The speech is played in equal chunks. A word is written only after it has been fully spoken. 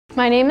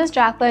My name is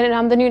Jacqueline and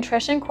I'm the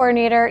nutrition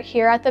coordinator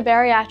here at the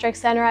Bariatric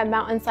Center at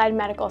Mountainside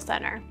Medical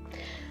Center.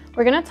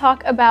 We're going to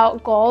talk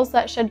about goals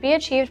that should be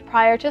achieved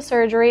prior to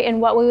surgery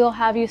and what we will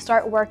have you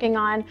start working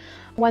on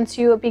once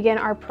you begin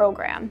our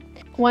program.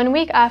 1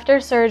 week after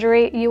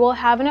surgery, you will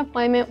have an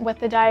appointment with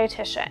the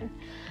dietitian.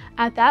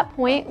 At that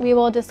point, we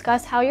will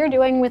discuss how you're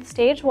doing with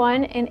stage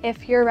 1 and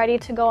if you're ready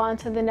to go on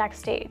to the next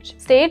stage.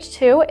 Stage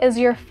 2 is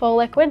your full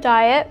liquid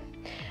diet.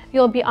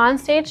 You'll be on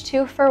stage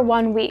 2 for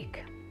 1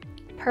 week.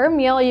 Per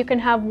meal, you can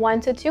have 1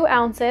 to 2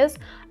 ounces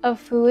of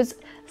foods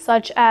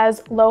such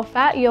as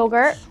low-fat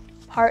yogurt,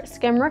 part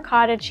skim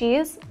ricotta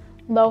cheese,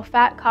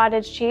 low-fat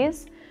cottage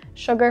cheese,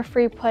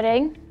 sugar-free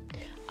pudding,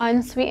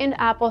 unsweetened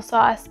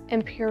applesauce,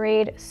 and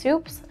pureed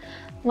soups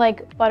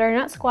like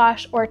butternut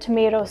squash or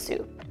tomato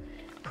soup.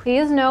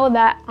 Please know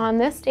that on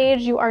this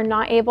stage, you are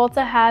not able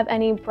to have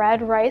any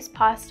bread, rice,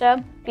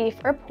 pasta, beef,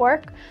 or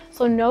pork,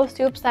 so no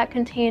soups that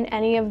contain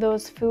any of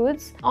those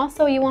foods.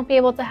 Also, you won't be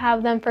able to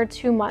have them for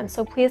 2 months,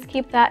 so please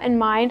keep that in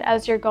mind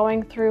as you're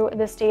going through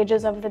the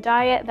stages of the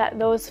diet, that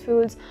those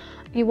foods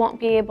you won't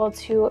be able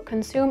to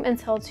consume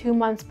until 2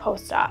 months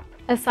post-op.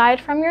 Aside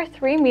from your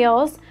 3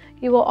 meals,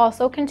 you will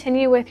also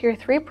continue with your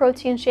 3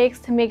 protein shakes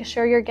to make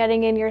sure you're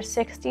getting in your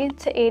 60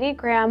 to 80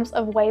 grams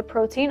of whey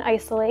protein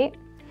isolate.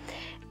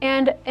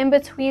 And in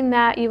between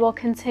that, you will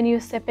continue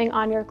sipping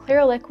on your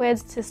clear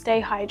liquids to stay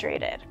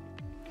hydrated.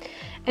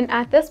 And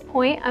at this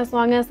point, as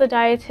long as the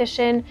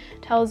dietitian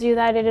tells you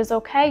that it is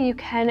okay, you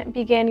can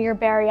begin your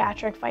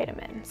bariatric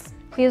vitamins.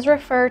 Please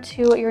refer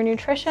to your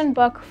nutrition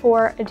book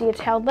for a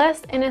detailed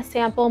list and a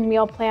sample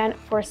meal plan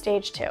for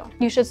stage 2.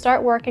 You should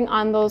start working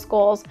on those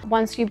goals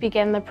once you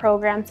begin the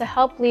program to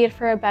help lead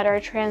for a better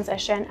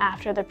transition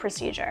after the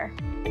procedure.